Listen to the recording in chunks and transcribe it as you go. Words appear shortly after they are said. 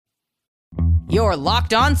Your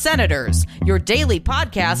Locked On Senators, your daily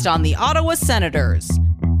podcast on the Ottawa Senators.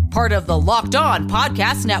 Part of the Locked On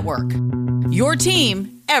Podcast Network. Your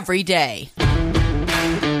team every day.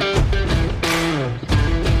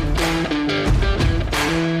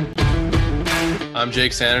 I'm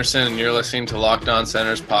Jake Sanderson, and you're listening to Locked On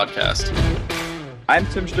Senators podcast. I'm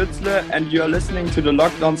Tim Stützle, and you're listening to the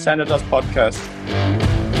Locked On Senators podcast.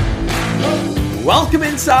 Welcome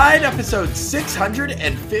inside episode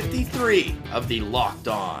 653 of the Locked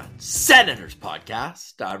On Senators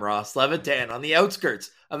podcast. I'm Ross Levitan on the outskirts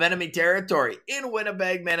of enemy territory in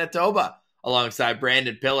Winnipeg, Manitoba, alongside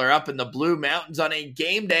Brandon Pillar up in the Blue Mountains on a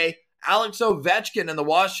game day. Alex Ovechkin and the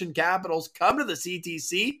Washington Capitals come to the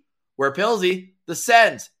CTC, where Pilsy, the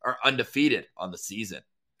Sens, are undefeated on the season.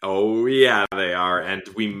 Oh, yeah, they are. And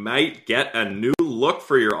we might get a new look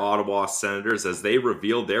for your Ottawa Senators as they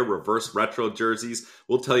reveal their reverse retro jerseys.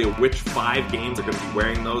 We'll tell you which 5 games are going to be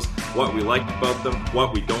wearing those, what we like about them,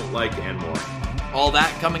 what we don't like, and more. All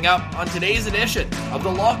that coming up on today's edition of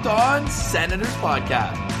the Locked On Senators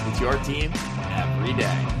podcast. It's your team every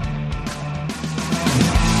day.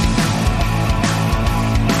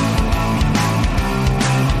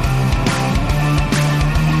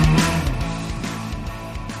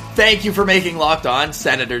 Thank you for making Locked On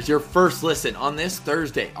Senators your first listen on this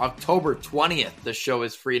Thursday, October 20th. The show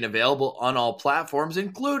is free and available on all platforms,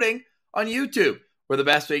 including on YouTube, where the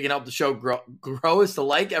best way you can help the show grow is to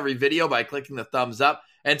like every video by clicking the thumbs up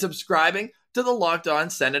and subscribing to the Locked On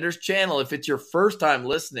Senators channel. If it's your first time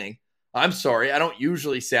listening, I'm sorry, I don't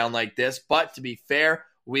usually sound like this, but to be fair,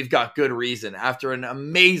 we've got good reason after an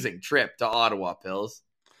amazing trip to Ottawa, Pills.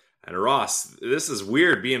 And Ross, this is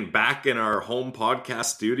weird being back in our home podcast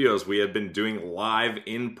studios. We had been doing live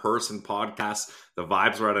in-person podcasts. The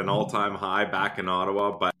vibes were at an all-time high back in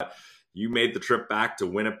Ottawa, but you made the trip back to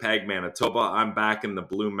Winnipeg, Manitoba. I'm back in the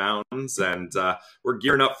Blue Mountains, and we're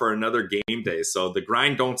gearing up for another game day. So the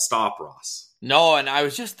grind don't stop, Ross. No, and I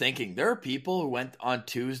was just thinking, there are people who went on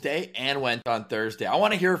Tuesday and went on Thursday. I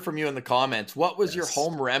want to hear from you in the comments. What was your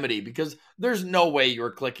home remedy? Because there's no way you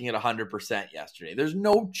were clicking at 100% yesterday. There's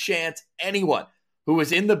no chance anyone who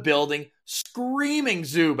was in the building screaming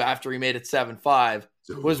Zub after he made it 7-5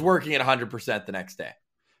 was working at 100% the next day.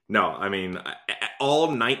 No, I mean,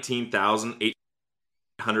 all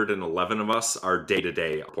 19,811 of us are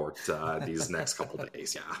day-to-day report these next couple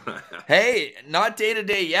days, yeah. Hey, not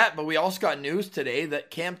day-to-day yet, but we also got news today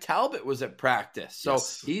that Cam Talbot was at practice. So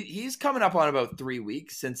Yes. he's coming up on about 3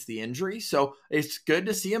 weeks since the injury, so it's good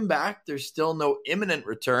to see him back. There's still no imminent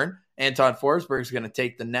return. Anton Forsberg is going to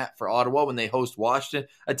take the net for Ottawa when they host Washington,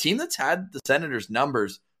 a team that's had the Senators'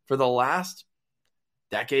 numbers for the last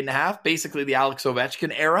decade and a half, basically the Alex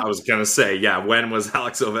Ovechkin era. I was going to say, yeah, when was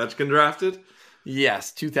Alex Ovechkin drafted?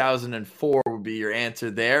 Yes, 2004 would be your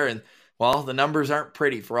answer there. And, well, the numbers aren't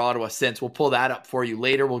pretty for Ottawa since. We'll pull that up for you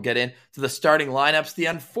later. We'll get into the starting lineups, the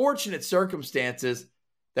unfortunate circumstances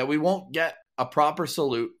that we won't get a proper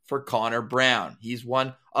salute for Connor Brown. He's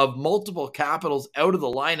one of multiple Capitals out of the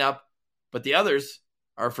lineup, but the others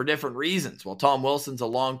are for different reasons. Well, Tom Wilson's a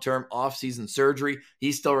long-term off-season surgery.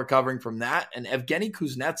 He's still recovering from that. And Evgeny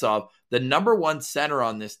Kuznetsov, the number one center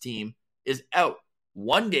on this team, is out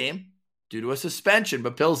one game due to a suspension.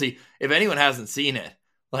 But Pilsy, if anyone hasn't seen it,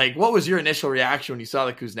 like, what was your initial reaction when you saw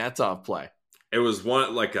the Kuznetsov play? It was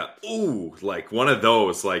one like one of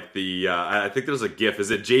those, like the I think there's a GIF.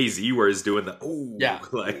 Is it Jay-Z where he's doing the ooh? Yeah.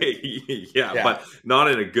 Like, yeah, but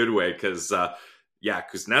not in a good way because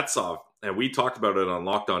Kuznetsov, and we talked about it on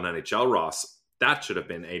Locked On NHL, Ross. That should have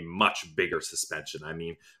been a much bigger suspension. I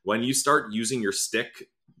mean, when you start using your stick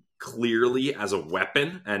clearly as a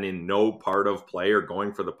weapon and in no part of play or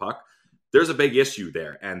going for the puck, there's a big issue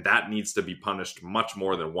there, and that needs to be punished much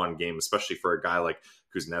more than one game, especially for a guy like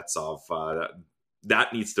Kuznetsov.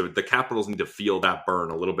 The Capitals need to feel that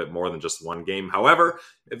burn a little bit more than just one game. However,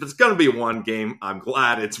 if it's going to be one game, I'm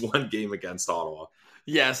glad it's one game against Ottawa.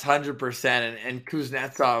 Yes, 100%. And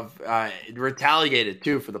Kuznetsov retaliated,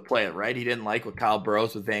 too, for the play, right? He didn't like what Kyle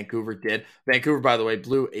Burroughs with Vancouver did. Vancouver, by the way,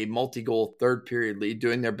 blew a multi-goal third-period lead,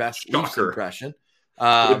 doing their best Leafs impression.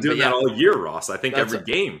 They've been doing that all year, Ross. I think every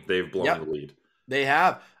game they've blown the lead. They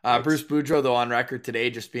have. Bruce Boudreau, though, on record today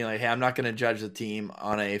just being like, hey, I'm not going to judge the team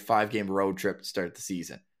on a 5-game road trip to start the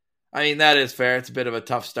season. I mean, that is fair. It's a bit of a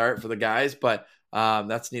tough start for the guys, but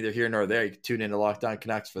that's neither here nor there. You can tune into Locked On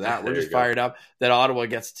Canucks for that. We're just fired up that Ottawa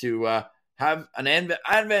gets to have an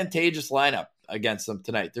advantageous lineup against them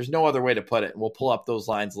tonight. There's no other way to put it. We'll pull up those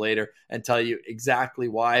lines later and tell you exactly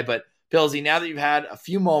why. But, Pilsy, now that you've had a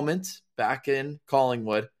few moments back in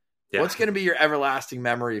Collingwood, what's going to be your everlasting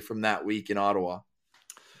memory from that week in Ottawa?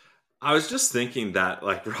 I was just thinking that,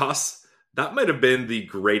 like, Ross, That might have been the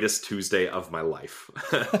greatest Tuesday of my life.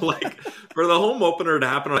 Like, for the home opener to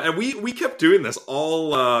happen, and we kept doing this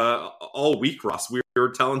all week, Ross. We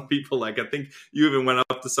were telling people, like, I think you even went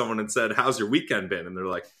up to someone and said, "How's your weekend been?" And they're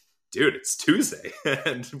like, "Dude, it's Tuesday."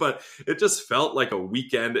 But it just felt like a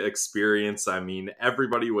weekend experience. I mean,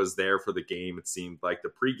 everybody was there for the game. It seemed like the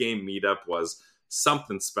pregame meetup was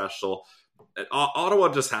something special. Ottawa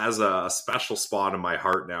just has a special spot in my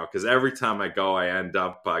heart now, because every time I go, I end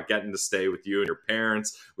up getting to stay with you and your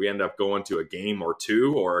parents. We end up going to a game or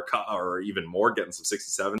two, or even more, getting some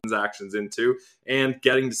 67s actions into, and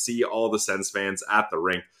getting to see all the Sens fans at the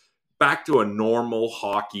rink. Back to a normal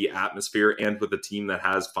hockey atmosphere, and with a team that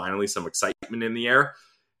has finally some excitement in the air.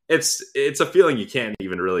 It's a feeling you can't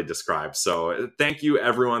even really describe. So thank you,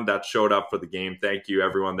 everyone that showed up for the game. Thank you,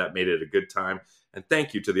 everyone that made it a good time. And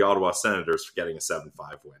thank you to the Ottawa Senators for getting a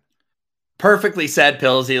 7-5 win. Perfectly said,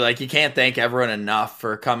 Pilsy. Like, you can't thank everyone enough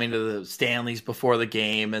for coming to the Stanleys before the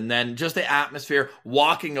game. And then just the atmosphere,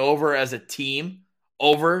 walking over as a team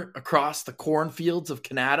over across the cornfields of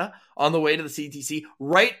Canada on the way to the CTC,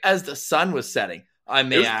 right as the sun was setting. I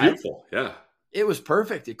may add. It was beautiful, yeah. It was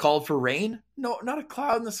perfect. It called for rain. No, not a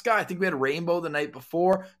cloud in the sky. I think we had a rainbow the night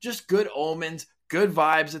before. Just good omens, good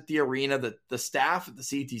vibes at the arena. The staff at the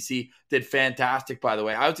CTC did fantastic, by the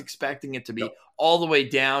way. I was expecting it to be all the way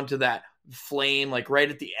down to that flame, like right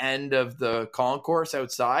at the end of the concourse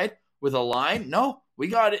outside with a line. No, we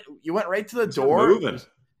got it. You went right to the door.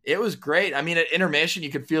 It was great. I mean, at intermission, you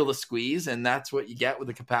could feel the squeeze, and that's what you get with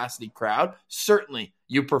a capacity crowd. Certainly,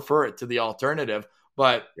 you prefer it to the alternative.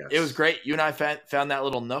 But yes, it was great. You and I found that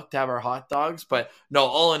little nook to have our hot dogs. But no,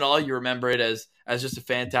 all in all, you remember it as just a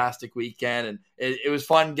fantastic weekend. And it was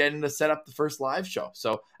fun getting to set up the first live show.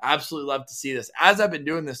 So absolutely love to see this. As I've been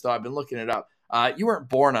doing this, though, I've been looking it up. You weren't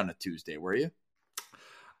born on a Tuesday, were you?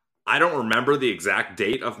 I don't remember the exact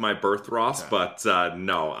date of my birth, Ross, but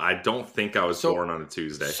no, I don't think I was born on a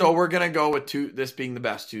Tuesday. So we're going to go with this being the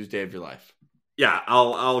best Tuesday of your life. Yeah,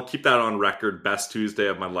 I'll keep that on record, best Tuesday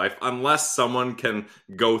of my life, unless someone can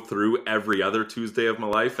go through every other Tuesday of my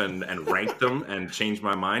life and rank them and change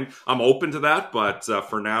my mind. I'm open to that, but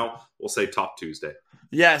for now, we'll say top Tuesday.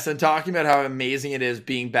 Yes, and talking about how amazing it is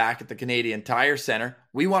being back at the Canadian Tire Center,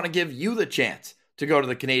 we want to give you the chance to go to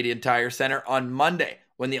the Canadian Tire Center on Monday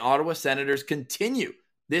when the Ottawa Senators continue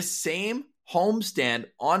this same homestand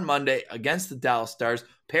on Monday against the Dallas Stars.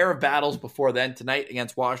 Pair of battles before then, tonight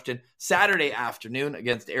against Washington, Saturday afternoon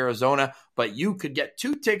against Arizona. But you could get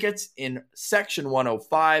 2 tickets in Section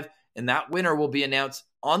 105, and that winner will be announced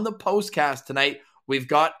on the postcast tonight. We've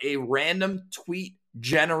got a random tweet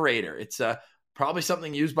generator. It's probably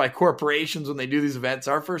something used by corporations when they do these events.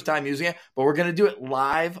 Our first time using it, but we're going to do it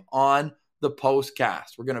live on the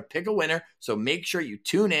postcast. We're going to pick a winner, so make sure you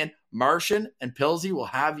tune in. Martian and Pilsy will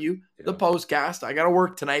have you the postcast. I got to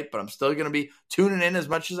work tonight, but I'm still going to be tuning in as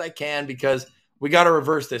much as I can because we got to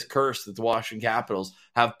reverse this curse that the Washington Capitals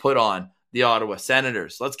have put on the Ottawa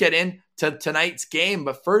Senators. Let's get into tonight's game,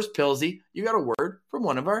 but first, Pilsy, you got a word from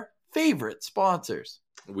one of our favorite sponsors.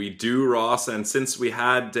 We do, Ross, and since we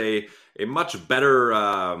had a much better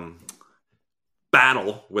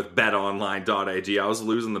battle with betonline.ag. I was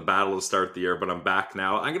losing the battle to start the year, but I'm back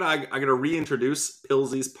now. I'm gonna reintroduce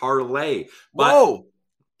Pilsy's parlay. But whoa,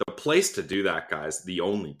 the place to do that, guys, the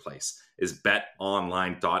only place, is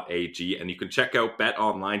betonline.ag, and you can check out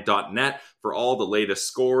betonline.net for all the latest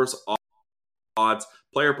scores, odds,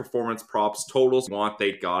 player performance, props, totals.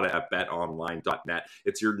 They got it at betonline.net.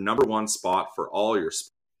 It's your number one spot for all your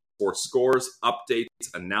sports scores, updates,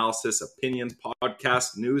 analysis, opinions,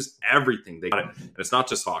 podcast, news, everything. They got it. And it's not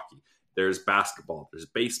just hockey. There's basketball, there's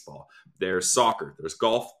baseball, there's soccer, there's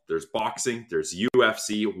golf, there's boxing, there's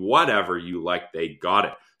UFC, whatever you like, they got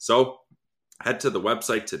it. So head to the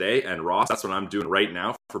website today, and Ross, that's what I'm doing right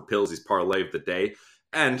now for Pilsy's parlay of the day.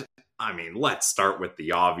 And I mean, let's start with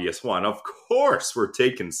the obvious one. Of course, we're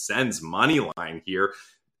taking Sens money line here.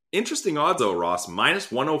 Interesting odds, though, Ross.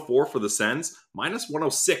 Minus 104 for the Sens, minus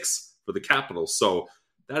 106 for the Capitals. So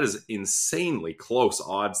that is insanely close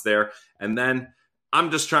odds there. And then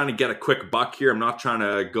I'm just trying to get a quick buck here. I'm not trying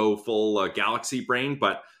to go full galaxy brain,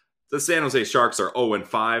 but the San Jose Sharks are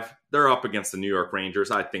 0-5. They're up against the New York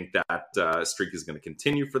Rangers. I think that streak is going to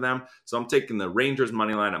continue for them. So I'm taking the Rangers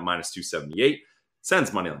money line at minus 278.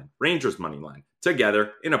 Sens money line, Rangers money line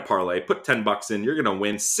together in a parlay. Put $10 in. You're going to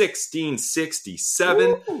win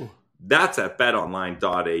 $16.67. Ooh. That's at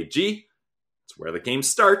betonline.ag. It's where the game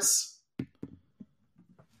starts.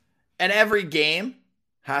 And every game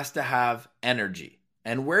has to have energy.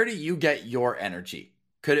 And where do you get your energy?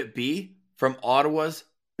 Could it be from Ottawa's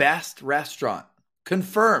best restaurant,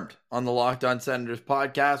 confirmed on the Locked On Senators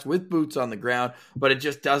podcast with boots on the ground, but it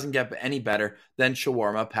just doesn't get any better than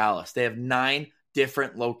Shawarma Palace. They have 9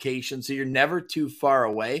 different locations, so you're never too far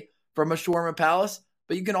away from a Shawarma Palace,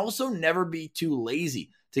 but you can also never be too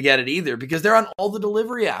lazy to get it either because they're on all the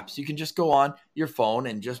delivery apps. You can just go on your phone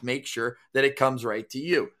and just make sure that it comes right to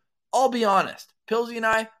you. I'll be honest, Pilsy and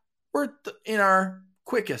I were in our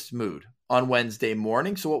quickest mood on Wednesday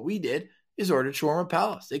morning, so what we did is ordered Shawarma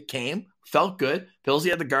Palace. It came, felt good. Pilsy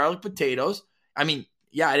had the garlic potatoes. I mean,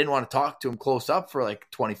 yeah, I didn't want to talk to him close up for like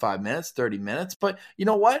 25 minutes, 30 minutes, but you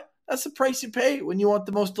know what? That's the price you pay when you want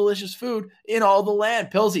the most delicious food in all the land.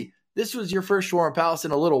 Pilsy, this was your first Shawarma Palace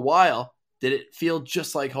in a little while. Did it feel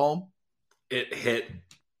just like home? It hit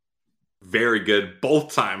very good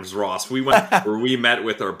both times, Ross. We went where we met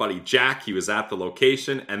with our buddy Jack. He was at the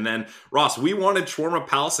location. And then, Ross, we wanted Shawarma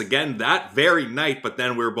Palace again that very night. But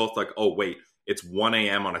then we were both like, oh, wait, it's 1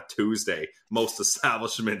 a.m. on a Tuesday. Most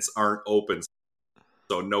establishments aren't open.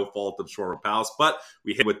 So no fault of Shawarma Palace. But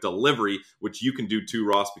we hit with delivery, which you can do too,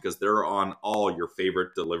 Ross, because they're on all your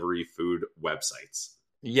favorite delivery food websites.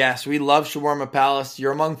 Yes, we love Shawarma Palace.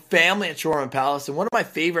 You're among family at Shawarma Palace. And one of my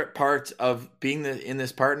favorite parts of being in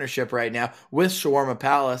this partnership right now with Shawarma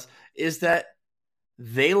Palace is that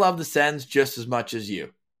they love the Sens just as much as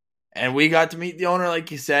you. And we got to meet the owner,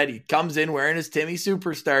 like you said. He comes in wearing his Timmy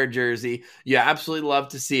Superstar jersey. You absolutely love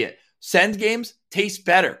to see it. Sens games taste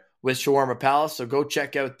better with Shawarma Palace, so go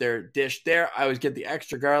check out their dish there. I always get the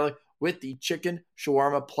extra garlic with the chicken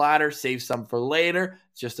shawarma platter. Save some for later.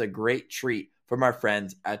 It's just a great treat from our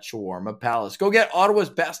friends at Shawarma Palace. Go get Ottawa's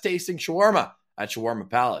best tasting shawarma at Shawarma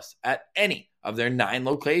Palace at any of their 9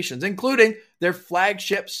 locations, including their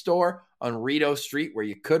flagship store on Rideau Street, where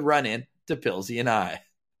you could run in to Pilsy and I.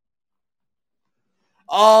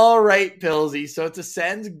 All right, Pilsy. So it's a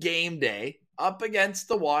Sens game day up against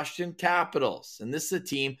the Washington Capitals. And this is a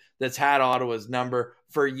team that's had Ottawa's number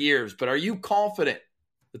for years. But are you confident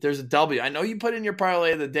that there's a W? I know you put in your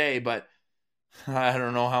parlay of the day, but I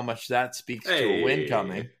don't know how much that speaks to a win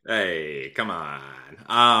coming. Hey, come on.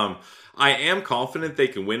 I am confident they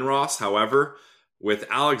can win, Ross. However, with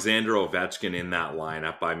Alexander Ovechkin in that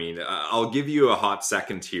lineup, I mean, I'll give you a hot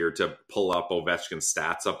second here to pull up Ovechkin's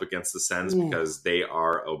stats up against the Sens because they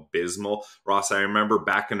are abysmal. Ross, I remember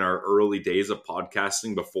back in our early days of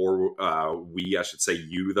podcasting before I should say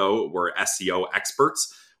you, though, were SEO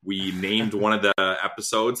experts. We named one of the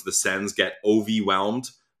episodes, The Sens Get Overwhelmed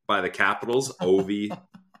by the Capitals, Ovi-whelmed.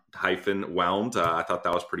 I thought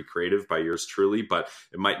that was pretty creative by yours truly, but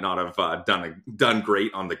it might not have done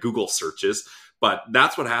great on the Google searches. But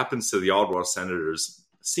that's what happens to the Ottawa Senators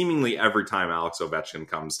seemingly every time Alex Ovechkin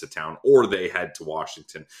comes to town or they head to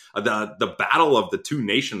Washington. The battle of the two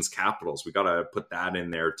nations' capitals, we got to put that in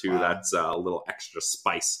there too. Wow. That's a little extra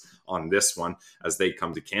spice on this one as they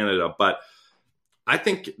come to Canada. But I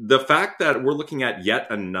think the fact that we're looking at yet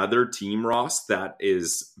another team, Ross, that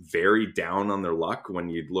is very down on their luck when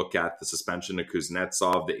you look at the suspension of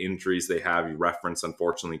Kuznetsov, the injuries they have. You reference,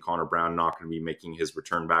 unfortunately, Connor Brown not going to be making his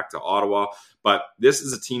return back to Ottawa. But this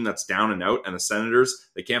is a team that's down and out, and the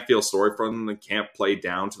Senators, they can't feel sorry for them. They can't play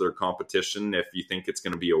down to their competition if you think it's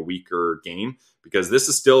going to be a weaker game, because this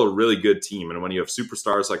is still a really good team. And when you have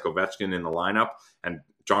superstars like Ovechkin in the lineup and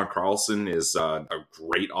John Carlson is a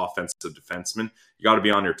great offensive defenseman, you got to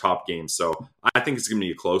be on your top game. So I think it's going to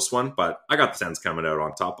be a close one, but I got the Sens coming out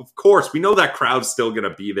on top. Of course, we know that crowd's still going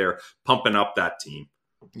to be there pumping up that team.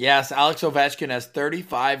 Yes, Alex Ovechkin has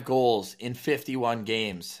 35 goals in 51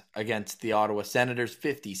 games against the Ottawa Senators,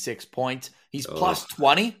 56 points. He's plus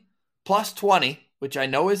 20, which I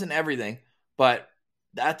know isn't everything, but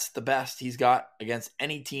that's the best he's got against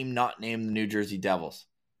any team not named the New Jersey Devils.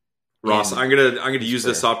 Ross, I'm gonna use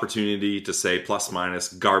this opportunity to say plus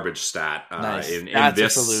minus garbage stat. Nice. in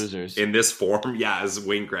this for losers. In this form, yeah, as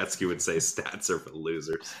Wayne Gretzky would say, stats are for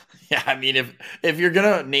losers. Yeah, I mean, if you're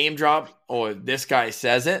gonna name drop, this guy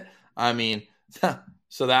says it, I mean,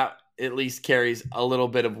 so that at least carries a little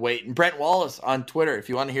bit of weight. And Brent Wallace on Twitter, if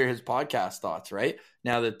you want to hear his podcast thoughts, right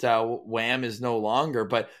now that Wham is no longer,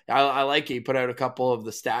 but I like it. He put out a couple of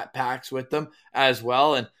the stat packs with them as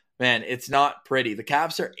well, and man, it's not pretty. The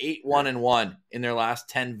Caps are 8-1-1 in their last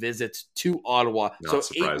 10 visits to Ottawa. Not so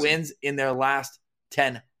surprising. 8 wins in their last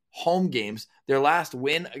 10 home games. Their last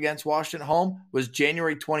win against Washington home was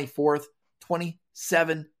January 24th,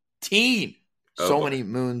 2017. So many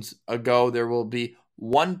moons ago. There will be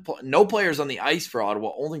no players on the ice for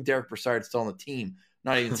Ottawa. Only Derek Brassard still on the team.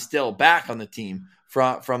 Not even still back on the team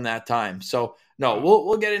from that time. So, no,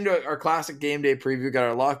 we'll get into our classic game day preview. Got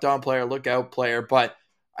our locked on player, lookout player, but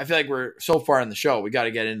I feel like we're so far in the show, we got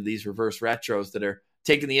to get into these reverse retros that are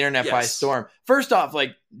taking the internet by Yes. storm. First off,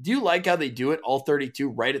 like, do you like how they do it, all 32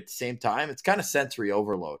 right at the same time? It's kind of sensory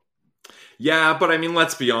overload. Yeah, but I mean,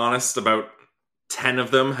 let's be honest, about 10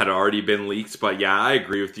 of them had already been leaked. But yeah, I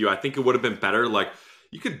agree with you. I think it would have been better. Like,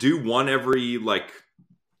 you could do one every, like,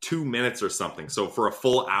 2 minutes or something. So for a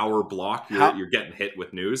full hour block, you're getting hit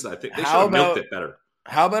with news. I think they should have milked it better.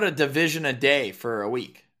 How about a division a day for a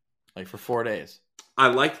week? Like for 4 days? I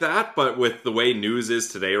like that, but with the way news is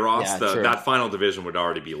today, Ross, Yeah, that final division would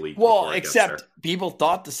already be leaked. Well, before it gets except there. people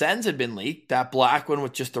thought the Sens had been leaked. That black one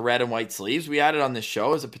with just the red and white sleeves. We had it on this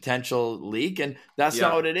show as a potential leak, and that's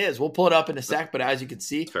not what it is. We'll pull it up in a sec, but as you can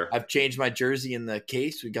see, I've changed my jersey in the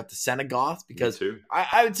case. We got the Senegoth because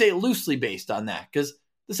I would say loosely based on that because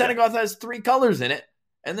the Senegoth has 3 colors in it,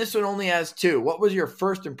 and this one only has 2. What was your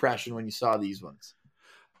first impression when you saw these ones?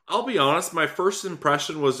 I'll be honest, my first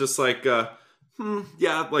impression was just like,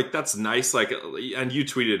 yeah, like that's nice. Like, and you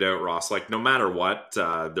tweeted out, Ross, like no matter what,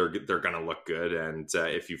 they're gonna look good. And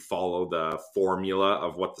if you follow the formula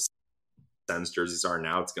of what the Sens jerseys are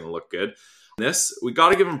now, it's gonna look good. This, we got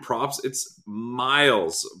to give them props. It's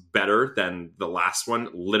miles better than the last one.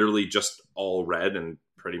 Literally just all red and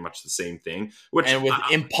pretty much the same thing. And with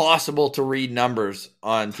impossible to read numbers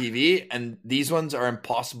on TV, and these ones are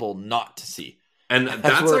impossible not to see. And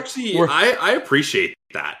that's actually, I appreciate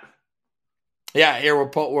that. Yeah, here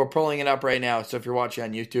we're pulling it up right now. So if you're watching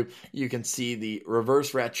on YouTube, you can see the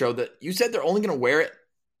reverse retro that you said they're only going to wear it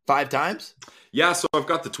 5 times. Yeah, so I've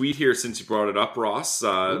got the tweet here since you brought it up, Ross.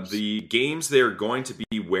 The games they're going to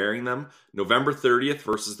be wearing them: November 30th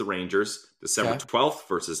versus the Rangers, December 12th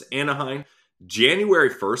versus Anaheim, January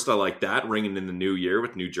 1st. I like that, ringing in the new year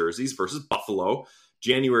with new jerseys versus Buffalo.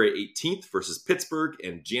 January 18th versus Pittsburgh,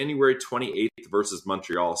 and January 28th versus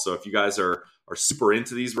Montreal. So if you guys are super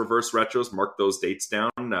into these reverse retros, mark those dates down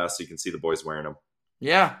so you can see the boys wearing them.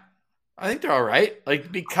 Yeah, I think they're all right.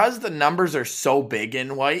 Like, because the numbers are so big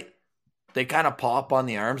in white, they kind of pop on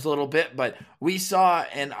the arms a little bit. But we saw,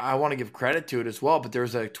 and I want to give credit to it as well, but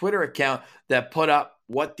there's a Twitter account that put up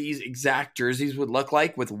what these exact jerseys would look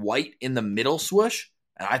like with white in the middle swoosh.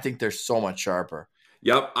 And I think they're so much sharper.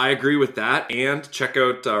 Yep, I agree with that. And check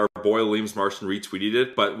out our boy Liam's Martian retweeted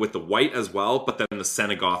it, but with the white as well, but then the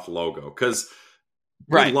Senegoth logo. Because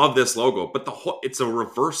we love this logo, but it's a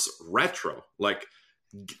reverse retro. Like,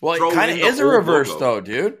 well, it kind of is a reverse though,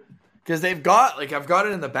 dude. Because they've got, like, I've got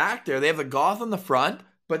it in the back there. They have the Goth on the front,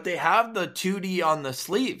 but they have the 2D on the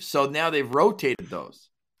sleeves. So now they've rotated those.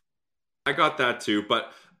 I got that too.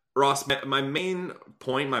 But Ross, my main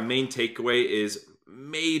point, my main takeaway is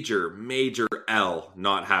major L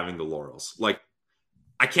not having the Laurels. Like,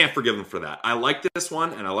 I can't forgive them for that. I like this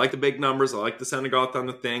one, and I like the big numbers. I like the Senegoth on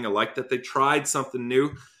the thing. I like that they tried something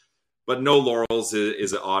new, but no Laurels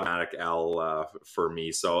is an automatic L for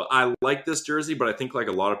me. So I like this jersey, but I think, like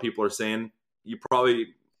a lot of people are saying,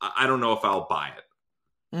 I don't know if I'll buy it.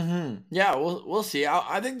 Mm-hmm. Yeah, we'll see.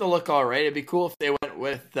 I think they'll look all right. It'd be cool if they went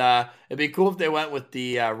with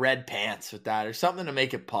the red pants with that or something to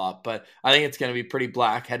make it pop. But I think it's going to be pretty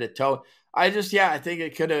black head to toe. I think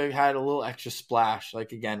it could have had a little extra splash.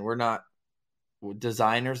 Like, again, we're not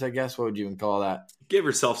designers, I guess. What would you even call that? Give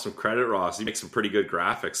yourself some credit, Ross. You make some pretty good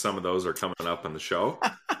graphics. Some of those are coming up on the show.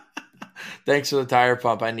 Thanks for the tire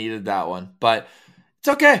pump. I needed that one, but it's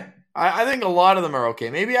okay. I think a lot of them are okay.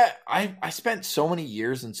 Maybe I spent so many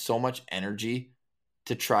years and so much energy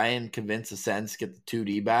to try and convince the Sens to get the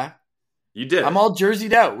 2D back. You did. I'm all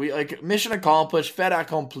jerseyed out. We like mission accomplished, fait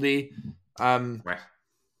accompli. I'm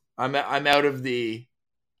out of the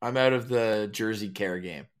jersey care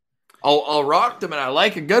game. I'll rock them, and I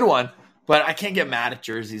like a good one, but I can't get mad at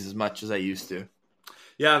jerseys as much as I used to.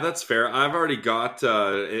 Yeah, that's fair. I've already got,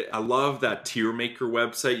 I love that tier maker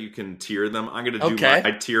website. You can tier them. I'm going to do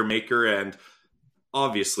my tier maker. And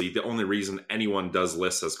obviously the only reason anyone does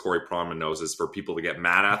lists, as Corey Pronman knows, is for people to get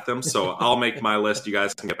mad at them. So I'll make my list. You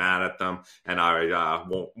guys can get mad at them. And I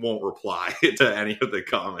won't reply to any of the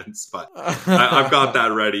comments. But I've got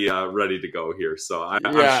that ready to go here. So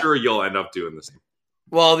I'm sure you'll end up doing the same.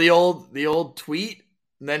 Well, the old tweet.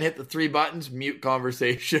 And then hit the 3 buttons, mute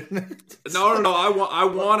conversation. No. I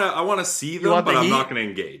want to see them, but I'm not going to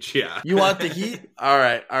engage. Yeah. You want the heat? All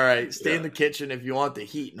right. Stay in the kitchen if you want the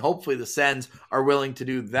heat. And hopefully the Sens are willing to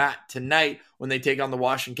do that tonight when they take on the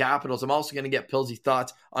Washington Capitals. I'm also going to get Pillsy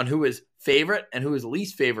thoughts on who is favorite and who is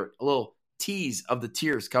least favorite. A little tease of the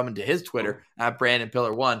tiers coming to his Twitter at Brandon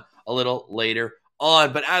Pillar 1 a little later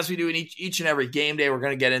on. But as we do in each and every game day, we're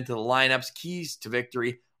going to get into the lineups, keys to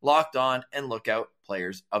victory, locked on, and lookout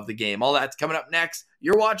players of the game. All that's coming up next.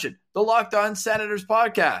 You're watching the Locked On Senators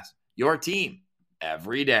podcast, your team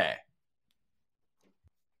every day.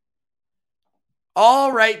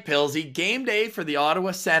 All right, Pillsy, game day for the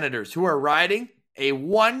Ottawa Senators, who are riding a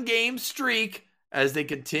 1-game streak as they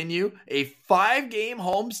continue a 5-game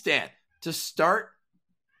homestand to start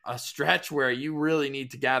a stretch where you really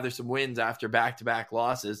need to gather some wins after back-to-back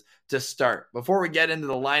losses to start. Before we get into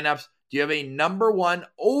the lineups, do you have a number one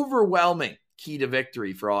overwhelming key to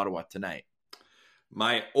victory for Ottawa tonight?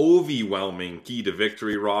 My overwhelming key to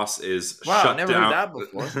victory, Ross, is shut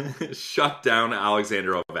down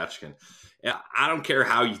Alexander Ovechkin. I don't care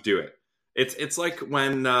how you do it. It's like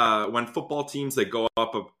when football teams, they go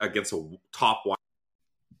up against a top wide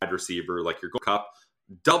receiver like your Gold Cup,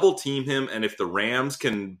 double team him, and if the Rams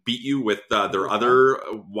can beat you with their other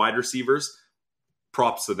wide receivers,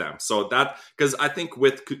 props to them. So that, because I think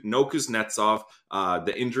with no Kuznetsov,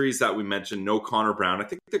 the injuries that we mentioned, no Connor Brown, I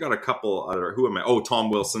think they got a couple other, Tom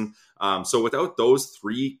Wilson. So without those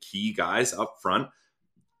three key guys up front,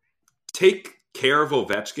 take care of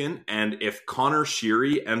Ovechkin, and if Connor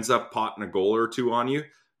Sheary ends up potting a goal or two on you,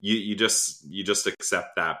 you just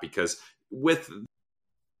accept that, because with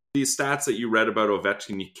these stats that you read about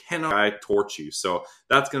Ovechkin, you cannot torch you. So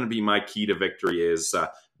that's going to be my key to victory is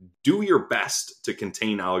do your best to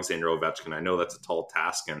contain Alexander Ovechkin. I know that's a tall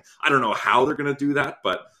task, and I don't know how they're going to do that,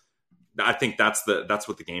 but I think that's what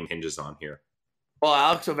the game hinges on here. Well,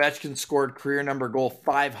 Alex Ovechkin scored career number goal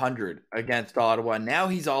 500 against Ottawa. Now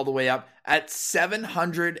he's all the way up at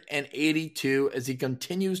 782 as he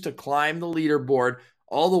continues to climb the leaderboard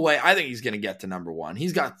all the way. I think he's going to get to number one.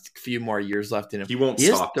 He's got a few more years left in him. He won't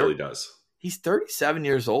stop till he does. He's 37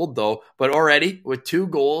 years old, though, but already with 2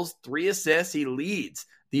 goals, 3 assists, he leads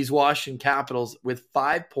these Washington Capitals with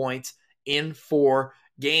 5 points in 4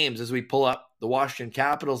 games. As we pull up the Washington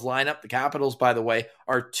Capitals lineup, the Capitals, by the way,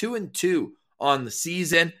 are 2-2 on the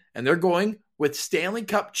season, and they're going with Stanley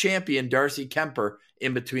Cup champion Darcy Kemper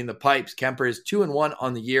in between the pipes. Kemper is 2-1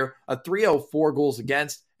 on the year, a .304 goals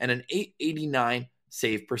against, and an .889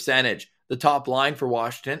 save percentage. The top line for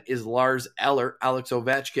Washington is Lars Eller, Alex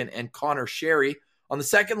Ovechkin, and Connor Sheary. On the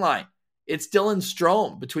second line, it's Dylan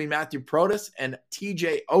Strome between Matthew Protas and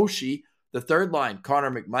TJ Oshie. The third line,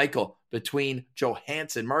 Connor McMichael between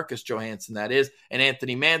Marcus Johansson, that is, and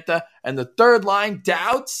Anthony Mantha. And the third line,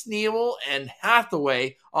 Dowd, Sneevil, and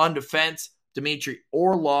Hathaway on defense. Dmitry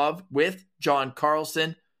Orlov with John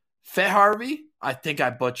Carlson. Feharvey, I think I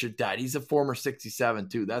butchered that. He's a former 67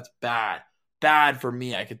 too. That's bad. Bad for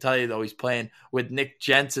me. I can tell you, though, he's playing with Nick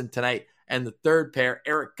Jensen tonight. And the third pair,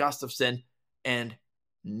 Eric Gustafson and,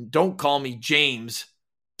 don't call me James,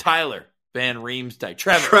 Tyler Van Riemsdyk.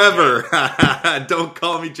 Trevor. Don't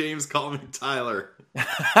call me James, call me Tyler.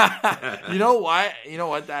 You know why? You know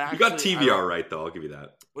what? That actually, you got TVR right, though. I'll give you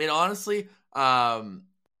that. Honestly,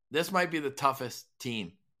 this might be the toughest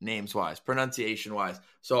team, names-wise, pronunciation-wise.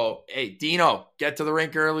 So, hey, Dino, get to the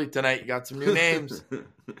rink early tonight. You got some new names.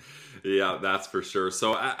 Yeah, that's for sure.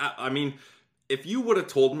 So, I mean, if you would have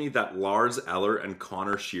told me that Lars Eller and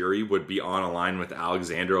Connor Sheary would be on a line with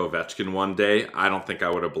Alexander Ovechkin one day, I don't think I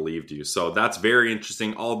would have believed you. So that's very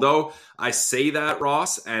interesting. Although I say that,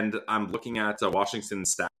 Ross, and I'm looking at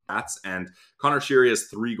Washington's stats, and Connor Sheary has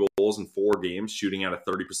 3 goals in 4 games, shooting at a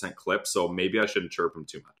 30% clip. So maybe I shouldn't chirp him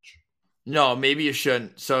too much. No, maybe you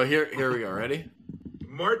shouldn't. So here we go. Ready?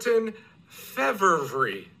 Martin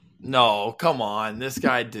Fevervry. No, come on. This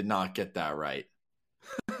guy did not get that right.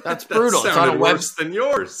 That's brutal. That sounded worse than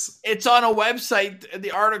yours. It's on a website.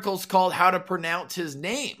 The article's called How to Pronounce His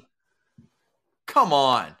Name. Come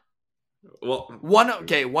on. Well, one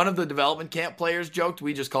of the development camp players joked,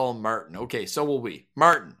 we just call him Martin. Okay, so will we.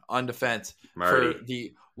 Martin on defense for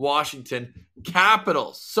the Washington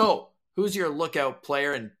Capitals. So, who's your lookout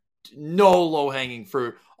player? And no low-hanging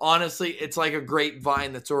fruit. Honestly, it's like a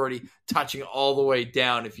grapevine that's already touching all the way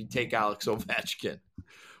down if you take Alex Ovechkin.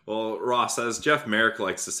 Well, Ross, as Jeff Merrick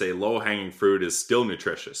likes to say, low-hanging fruit is still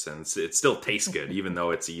nutritious, and it still tastes good, even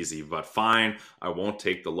though it's easy. But fine, I won't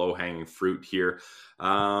take the low-hanging fruit here.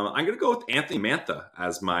 I'm going to go with Anthony Mantha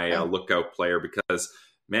as my lookout player because,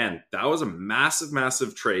 man, that was a massive,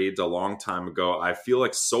 massive trade a long time ago. I feel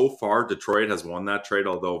like so far Detroit has won that trade,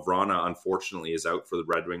 although Vrana, unfortunately, is out for the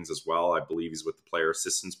Red Wings as well. I believe he's with the player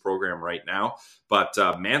assistance program right now. But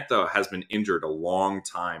Mantha has been injured a long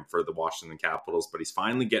time for the Washington Capitals, but he's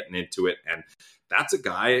finally getting into it. And that's a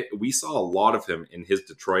guy, we saw a lot of him in his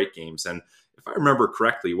Detroit games. And if I remember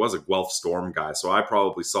correctly, he was a Guelph Storm guy, so I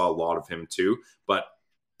probably saw a lot of him too. But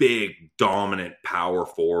big, dominant power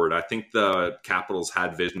forward. I think the Capitals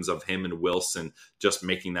had visions of him and Wilson just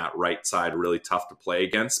making that right side really tough to play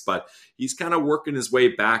against, but he's kind of working his way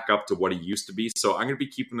back up to what he used to be. So I'm going to be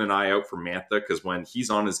keeping an eye out for Mantha because when he's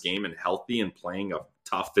on his game and healthy and playing a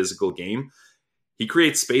tough physical game, he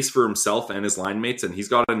creates space for himself and his line mates, and he's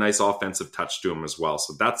got a nice offensive touch to him as well.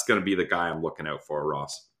 So that's going to be the guy I'm looking out for,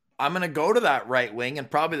 Ross. I'm going to go to that right wing,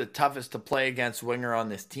 and probably the toughest to play against winger on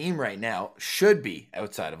this team right now should be,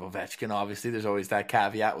 outside of Ovechkin, obviously. There's always that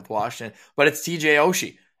caveat with Washington, but it's TJ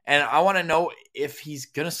Oshie. And I want to know if he's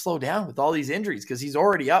going to slow down with all these injuries, because he's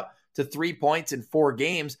already up to 3 points in 4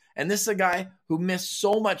 games. And this is a guy who missed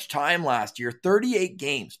so much time last year, 38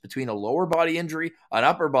 games between a lower body injury, an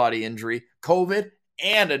upper body injury, COVID,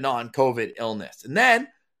 and a non-COVID illness. And then,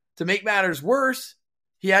 to make matters worse,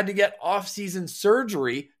 he had to get off-season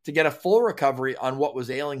surgery to get a full recovery on what was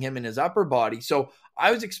ailing him in his upper body. So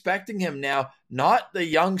I was expecting him now, not the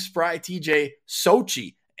young, spry TJ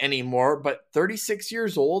Sochi anymore, but 36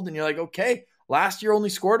 years old. And you're like, okay, last year only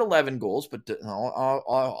scored 11 goals, but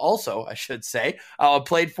also, I should say,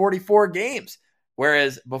 played 44 games.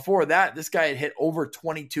 Whereas before that, this guy had hit over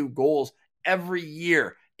 22 goals every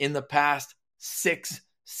year in the past 6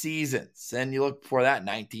 seasons. And you look before that,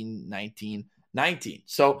 19.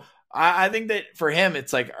 So I think that for him,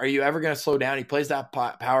 it's like, are you ever going to slow down? He plays that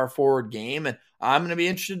power forward game, and I'm going to be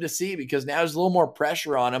interested to see, because now there's a little more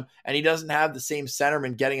pressure on him, and he doesn't have the same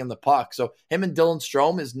centerman getting him the puck. So him and Dylan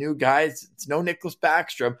Strome is new guys. It's no Nicholas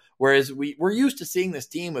Backstrom, whereas we're used to seeing this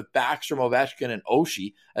team with Backstrom, Ovechkin, and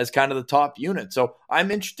Oshie as kind of the top unit. So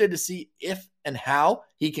I'm interested to see if and how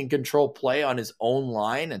he can control play on his own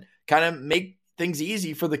line and kind of make things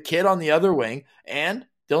easy for the kid on the other wing, and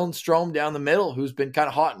Dylan Strome down the middle, who's been kind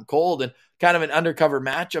of hot and cold, and kind of an undercover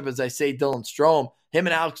matchup, as I say, Dylan Strome. Him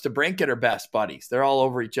and Alex DeBrincat are best buddies. They're all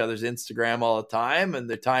over each other's Instagram all the time, and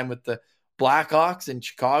their time with the Blackhawks in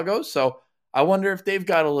Chicago. So I wonder if they've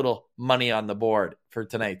got a little money on the board for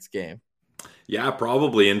tonight's game. Yeah,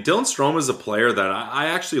 probably. And Dylan Strome is a player that I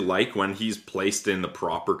actually like when he's placed in the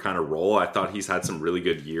proper kind of role. I thought he's had some really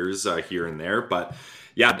good years here and there, but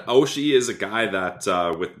yeah, Oshie is a guy that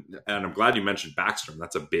and I'm glad you mentioned Backstrom.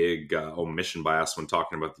 That's a big omission by us when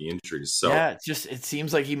talking about the injuries. So yeah, it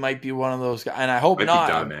seems like he might be one of those guys, and I hope not.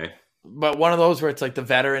 Done, But one of those where it's like the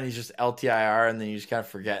veteran, he's just LTIR, and then you just kind of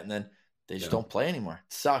forget, and then they just don't play anymore.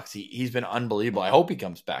 It sucks. He's been unbelievable. I hope he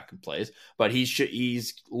comes back and plays, but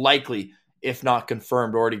he's likely, if not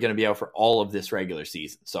confirmed, already going to be out for all of this regular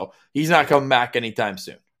season. So he's not coming back anytime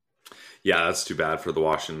soon. Yeah, that's too bad for the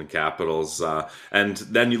Washington Capitals. And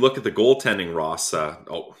then you look at the goaltending, Ross.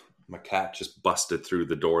 My cat just busted through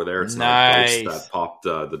the door there. It's nice. Not a ghost that popped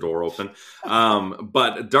the door open.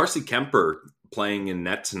 But Darcy Kemper playing in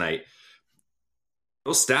net tonight.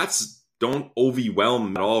 Those stats don't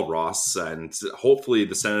overwhelm at all, Ross. And hopefully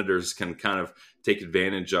the Senators can kind of take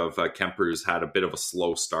advantage of Kemper, who's had a bit of a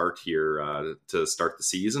slow start here to start the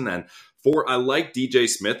season. And I like DJ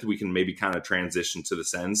Smith. We can maybe kind of transition to the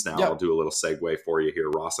Sens now. Yep. I'll do a little segue for you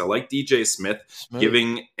here, Ross. I like DJ Smith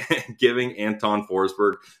giving Anton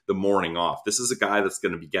Forsberg the morning off. This is a guy that's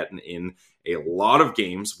going to be getting in a lot of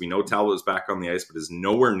games. We know Talbot is back on the ice, but is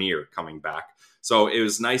nowhere near coming back. So it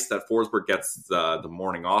was nice that Forsberg gets the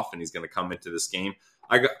morning off, and he's going to come into this game.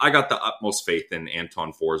 I got the utmost faith in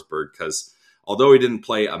Anton Forsberg, because although he didn't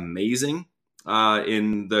play amazing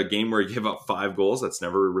in the game where he gave up 5 goals, that's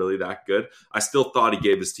never really that good, I still thought he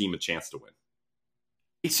gave his team a chance to win.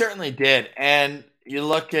 He certainly did. And you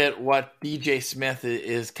look at what DJ Smith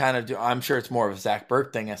is kind of doing. I'm sure it's more of a Zach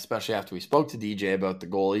Burke thing, especially after we spoke to DJ about the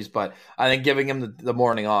goalies. But I think giving him the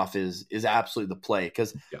morning off is absolutely the play,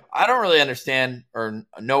 because I don't really understand or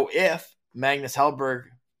know if Magnus Hellberg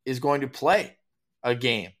is going to play a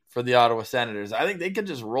game for the Ottawa Senators. I think they could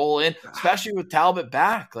just roll in, especially with Talbot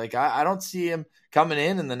back. Like, I don't see him coming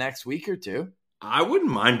in the next week or two. I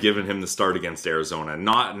wouldn't mind giving him the start against Arizona.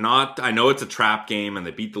 Not. I know it's a trap game and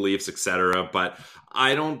they beat the Leafs, etc. But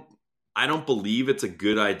I don't believe it's a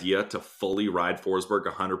good idea to fully ride Forsberg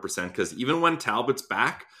 100%. Because even when Talbot's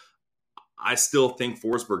back, I still think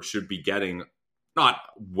Forsberg should be getting not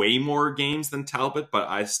way more games than Talbot, but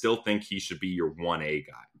I still think he should be your 1A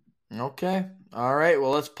guy. Okay. All right.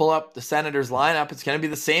 Well, let's pull up the Senators lineup. It's going to be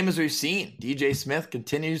the same as we've seen. DJ Smith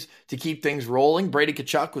continues to keep things rolling. Brady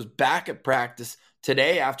Tkachuk was back at practice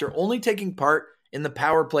today after only taking part in the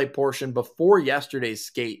power play portion before yesterday's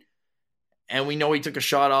skate. And we know he took a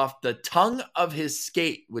shot off the tongue of his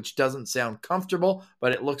skate, which doesn't sound comfortable,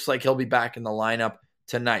 but it looks like he'll be back in the lineup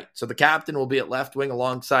tonight. So the captain will be at left wing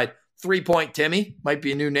alongside 3-Point Timmy. Might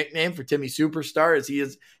be a new nickname for Timmy Superstar, as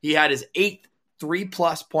he had his 8th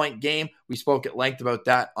 3+ point game. We spoke at length about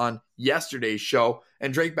that on yesterday's show.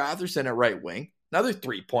 And Drake Batherson at right wing, another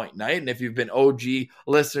 3-point night. And if you've been OG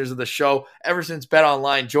listeners of the show, ever since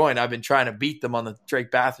BetOnline joined, I've been trying to beat them on the Drake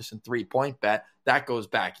Batherson 3-point bet. That goes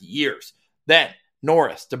back years. Then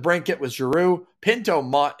Norris, DeBrincat with Giroux, Pinto,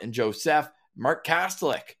 Mott, and Joseph, Mark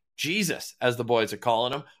Kastelik, Jesus, as the boys are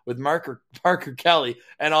calling him, with Parker Kelly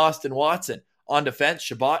and Austin Watson. On defense,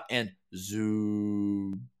 Shabbat and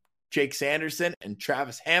Jake Sanderson and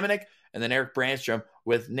Travis Hamonic, and then Eric Brandstrom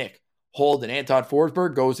with Nick Hold and Anton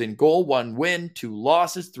Forsberg goes in goal. 1 win, 2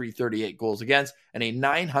 losses, 338 goals against, and a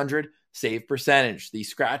 900 save percentage. The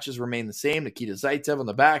scratches remain the same. Nikita Zaitsev on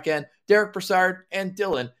the back end, Derek Brassard, and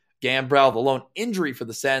Dylan Gambrell. The lone injury for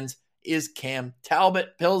the Sens is Cam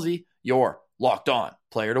Talbot. Pilsy, your locked on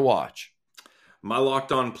player to watch. My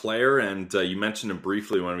locked on player, and you mentioned him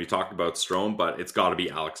briefly when we talked about Strome, but it's got to be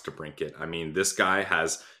Alex DeBrincat. I mean, this guy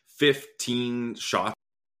has 15 shots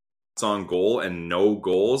on goal and no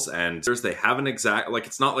goals, and they haven't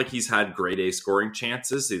it's not like he's had grade A scoring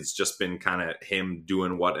chances. It's just been kind of him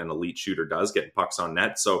doing what an elite shooter does, getting pucks on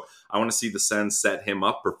net. So I want to see the Sens set him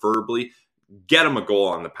up, preferably get him a goal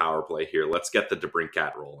on the power play here. Let's get the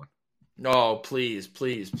DeBrincat rolling. Oh, please.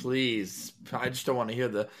 I just don't want to hear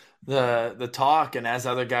the talk. And as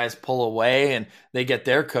other guys pull away and they get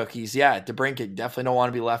their cookies, DeBrincat definitely don't want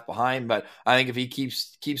to be left behind. But I think if he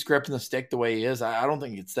keeps gripping the stick the way he is, I don't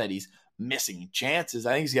think it's that he's missing chances.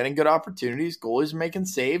 I think he's getting good opportunities. Goalies are making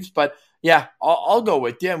saves. But yeah, I'll go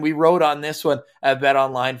with you. And we wrote on this one at Bet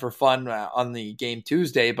Online for fun on the game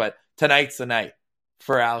Tuesday. But tonight's the night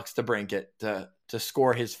for Alex DeBrincat to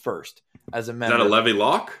score his first as a member. Is that a Levy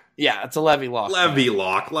lock? Yeah, it's a Levy lock. Levy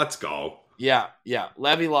lock. Let's go. Yeah.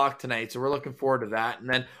 Levy lock tonight. So we're looking forward to that. And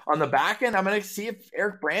then on the back end, I'm going to see if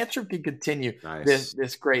Eric Brandstrom can continue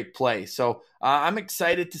this great play. So I'm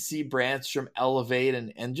excited to see Brandstrom elevate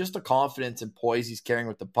and just the confidence and poise he's carrying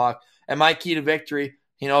with the puck. And my key to victory,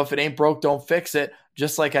 if it ain't broke, don't fix it.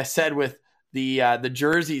 Just like I said with the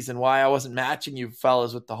jerseys and why I wasn't matching you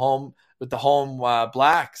fellas with the home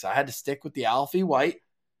blacks. I had to stick with the Alfie white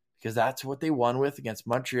because that's what they won with against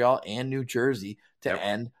Montreal and New Jersey to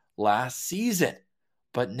end last season.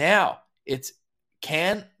 But now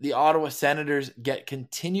can the Ottawa Senators get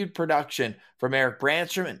continued production from Eric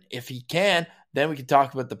Brandstrom? And if he can, then we can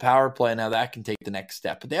talk about the power play and how that can take the next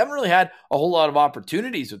step. But they haven't really had a whole lot of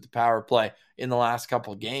opportunities with the power play in the last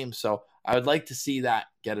couple of games. So I would like to see that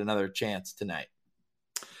get another chance tonight.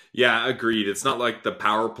 Yeah, agreed. It's not like the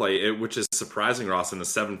power play, which is surprising, Ross, in the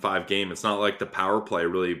 7-5 game. It's not like the power play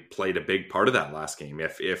really played a big part of that last game,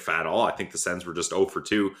 if at all. I think the Sens were just 0 for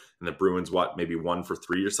 2, and the Bruins, maybe 1 for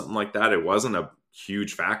 3 or something like that. It wasn't a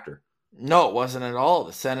huge factor. No, it wasn't at all.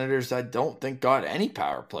 The Senators, I don't think, got any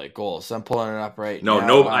power play goals. I'm pulling it up right now.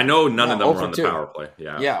 No, I know none of them were on the power play.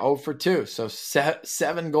 Yeah, 0 for 2. So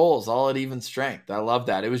 7 goals, all at even strength. I love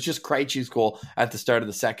that. It was just Krejci's goal at the start of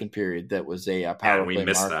the second period that was a power play. And we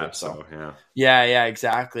missed marker, that, so yeah. Yeah,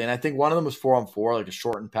 exactly. And I think one of them was 4-on-4, like a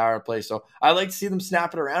shortened power play. So I like to see them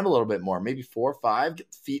snap it around a little bit more, maybe 4 or 5,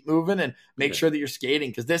 get the feet moving and make sure that you're skating.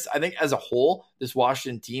 Because this, I think as a whole, this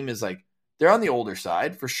Washington team is they're on the older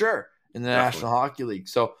side for sure in the National Hockey League.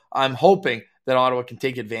 So I'm hoping that Ottawa can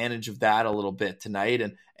take advantage of that a little bit tonight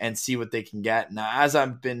and see what they can get. Now, as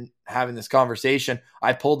I've been having this conversation,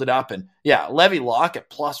 I pulled it up and Levy lock at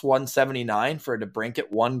plus 179 for a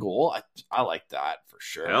DeBrincat 1 goal. I like that for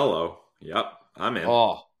sure. Hello. Yep. I'm in.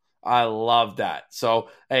 Oh, I love that. So,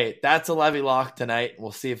 hey, that's a Levy lock tonight.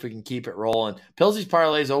 We'll see if we can keep it rolling. Pilsey's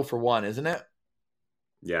parlay is 0 for 1, isn't it?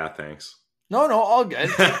 Yeah, thanks. No, all good.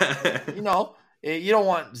 You don't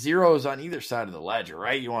want zeros on either side of the ledger,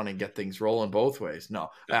 right? You want to get things rolling both ways. No,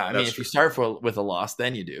 I mean, if you start with a loss,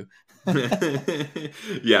 then you do.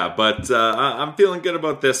 Yeah, but I'm feeling good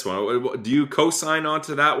about this one. Do you co-sign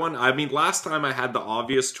onto that one? I mean, last time I had the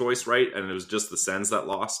obvious choice, right? And it was just the Sens that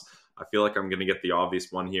lost. I feel like I'm going to get the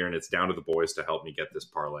obvious one here, and it's down to the boys to help me get this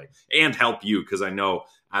parlay and help you, because I know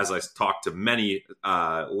as I talk to many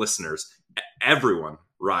listeners, everyone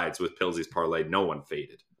rides with Pilsey's parlay. No one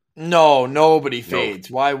faded. No, nobody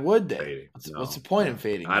fades. Why would they? What's the point in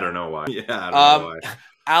fading? I don't know why. Yeah, I don't know why.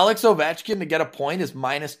 Alex Ovechkin to get a point is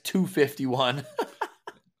minus 251.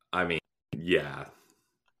 I mean, yeah.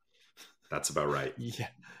 That's about right.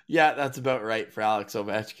 Yeah, that's about right for Alex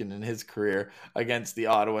Ovechkin in his career against the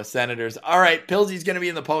Ottawa Senators. All right, Pilsey's going to be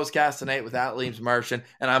in the postcast tonight with Atleems Martian,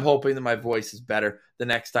 and I'm hoping that my voice is better the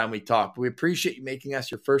next time we talk. But we appreciate you making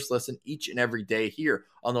us your first listen each and every day here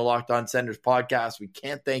on the Locked On Senators podcast. We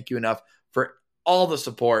can't thank you enough for all the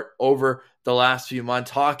support over the last few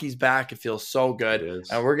months. Hockey's back. It feels so good.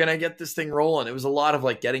 And we're going to get this thing rolling. It was a lot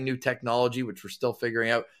of getting new technology, which we're still figuring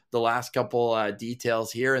out the last couple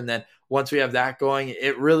details here. And then once we have that going,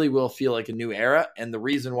 it really will feel like a new era. And the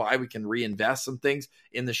reason why we can reinvest some things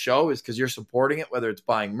in the show is because you're supporting it, whether it's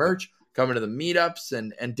buying merch, coming to the meetups,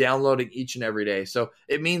 and downloading each and every day. So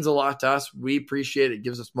it means a lot to us. We appreciate it. It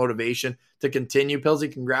gives us motivation to continue.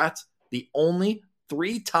 Pilsey, congrats the only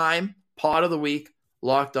 3-time Pod of the Week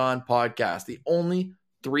Locked On podcast, the only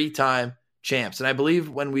 3-time champs. And I believe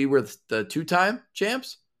when we were the 2-time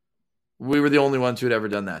champs, we were the only ones who had ever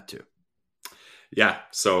done that too. Yeah,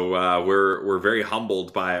 so we're very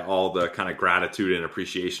humbled by all the kind of gratitude and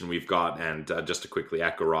appreciation we've got. And just to quickly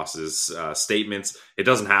echo Ross's statements, it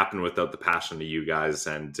doesn't happen without the passion of you guys.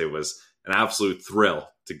 And it was an absolute thrill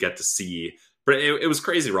to get to see. But it was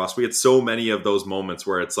crazy, Ross. We had so many of those moments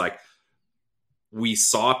where it's like we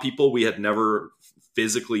saw people we had never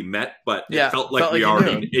physically met, but it felt like we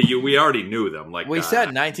already knew them. Like we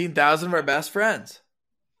said, 19,000 of our best friends.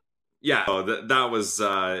 Yeah, so that was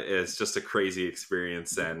it's just a crazy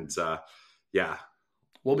experience, and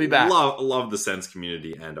we'll be back. Love the Sens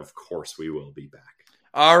community, and of course we will be back.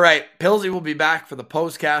 All right, Pillsy will be back for the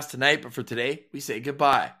postcast tonight, but for today we say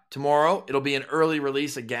goodbye. Tomorrow it'll be an early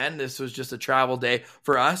release again. This was just a travel day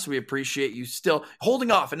for us. We appreciate you still holding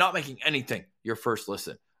off and not making anything your first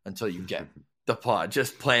listen until you get the pod.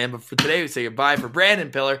 Just playing. But for today, we say goodbye. For Brandon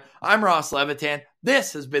Pillar, I'm Ross Levitan.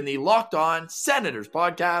 This has been the Locked On Senators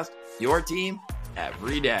podcast, your team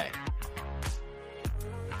every day.